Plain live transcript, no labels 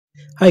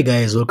Hi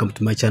guys, welcome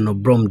to my channel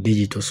Brom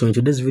Digital. So in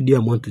today's video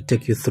I'm going to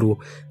take you through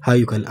how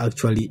you can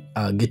actually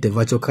get a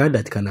virtual card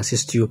that can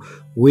assist you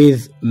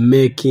with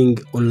making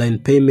online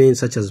payments,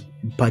 such as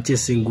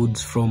purchasing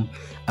goods from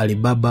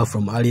Alibaba,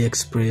 from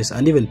Aliexpress,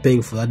 and even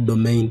paying for that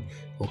domain,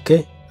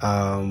 okay,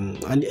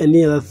 and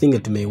any other thing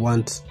that you may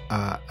want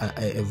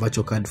a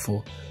virtual card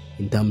for,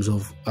 in terms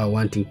of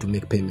wanting to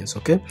make payments.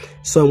 Okay,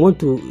 so I'm going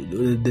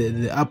to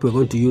the app we're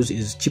going to use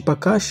is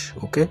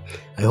ChipperCash. Okay,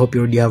 I hope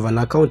you already have an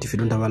account. If you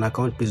don't have an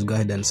account, please go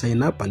ahead and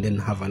sign up and then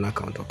have an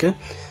account. Okay,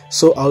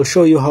 so I'll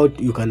show you how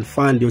you can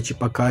fund your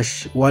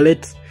ChipperCash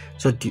wallet,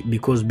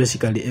 because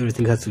basically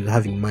everything has to do with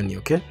having money.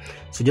 Okay,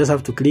 so you just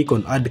have to click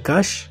on add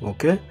cash.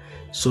 Okay,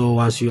 so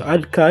once you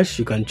add cash,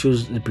 you can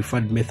choose the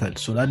preferred method,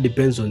 so that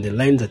depends on the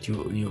lines that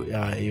you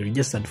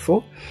registered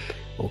for.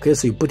 Okay,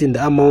 so you put in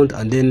the amount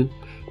and then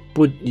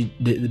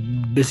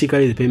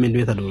basically the payment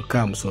method will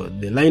come. So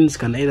the lines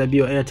can either be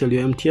your Airtel or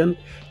your MTN,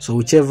 so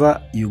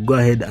whichever, you go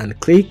ahead and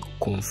click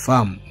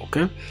confirm.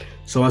 Okay,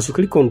 so once you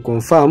click on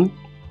confirm,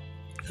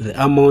 the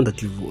amount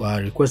that you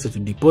are requested to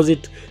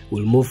deposit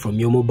will move from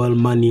your mobile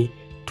money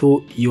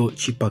to your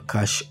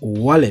ChipperCash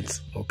wallet.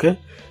 Okay,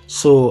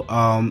 so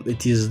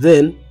it is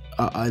then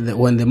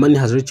when the money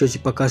has reached your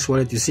ChipperCash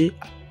wallet, you see,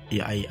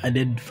 I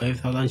added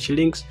 5,000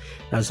 shillings.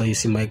 That's why you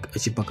see my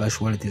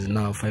ChipperCash wallet is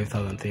now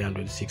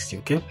 5,360.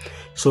 Okay,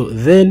 so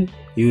then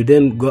you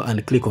then go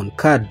and click on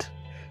card.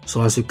 So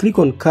once you click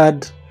on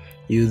card,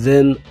 you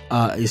then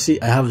you see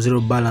I have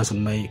zero balance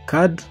on my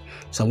card,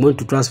 so I'm going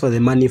to transfer the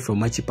money from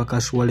my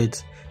ChipperCash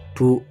wallet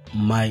to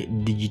my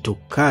digital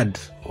card.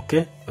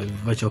 Okay, my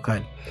virtual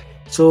card.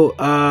 So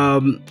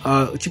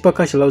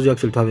ChipperCash allows you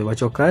actually to have a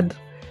virtual card,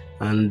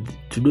 and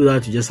to do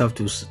that you just have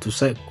to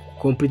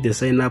complete the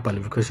sign up and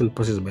verification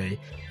process by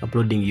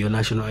uploading your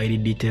national ID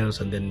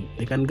details, and then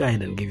they can go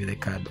ahead and give you the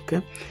card.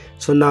 Okay,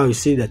 so now you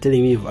see they're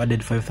telling me you've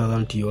added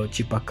 5,000 to your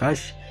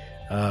ChipperCash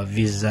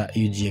Visa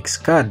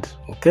UGX card.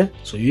 Okay,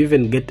 so you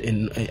even get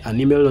an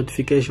email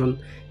notification,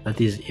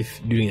 that is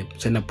if during the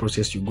sign up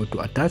process you go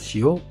to attach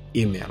your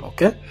email.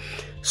 Okay,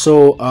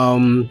 so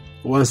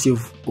once you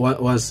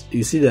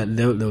see that,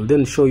 they'll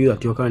then show you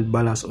that your current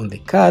balance on the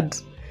card,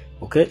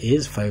 okay,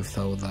 is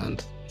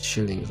 5,000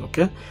 shillings.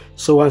 Okay,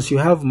 so once you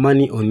have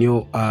money on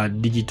your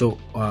digital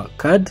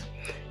card,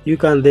 you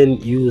can then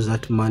use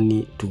that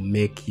money to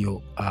make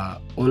your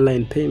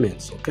online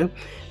payments. Okay,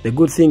 the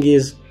good thing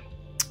is,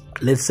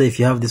 let's say if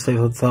you have this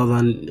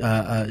 5,000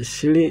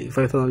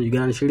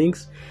 Ugandan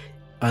shillings,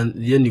 and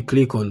then you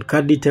click on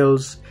card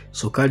details.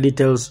 So card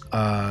details,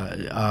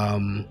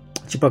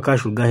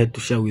 ChipperCash will go ahead to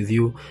share with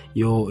you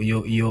your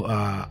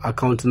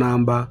account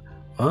number,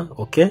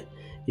 okay,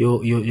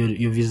 your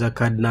Visa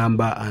card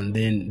number, and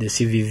then the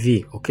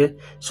CVV. Okay,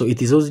 so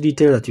it is those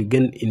details that you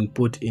can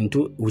input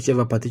into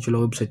whichever particular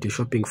website you're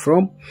shopping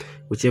from,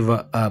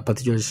 whichever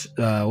particular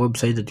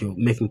website that you're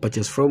making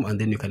purchase from, and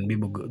then you can be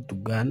able to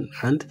go and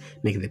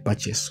make the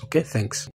purchase. Okay, thanks.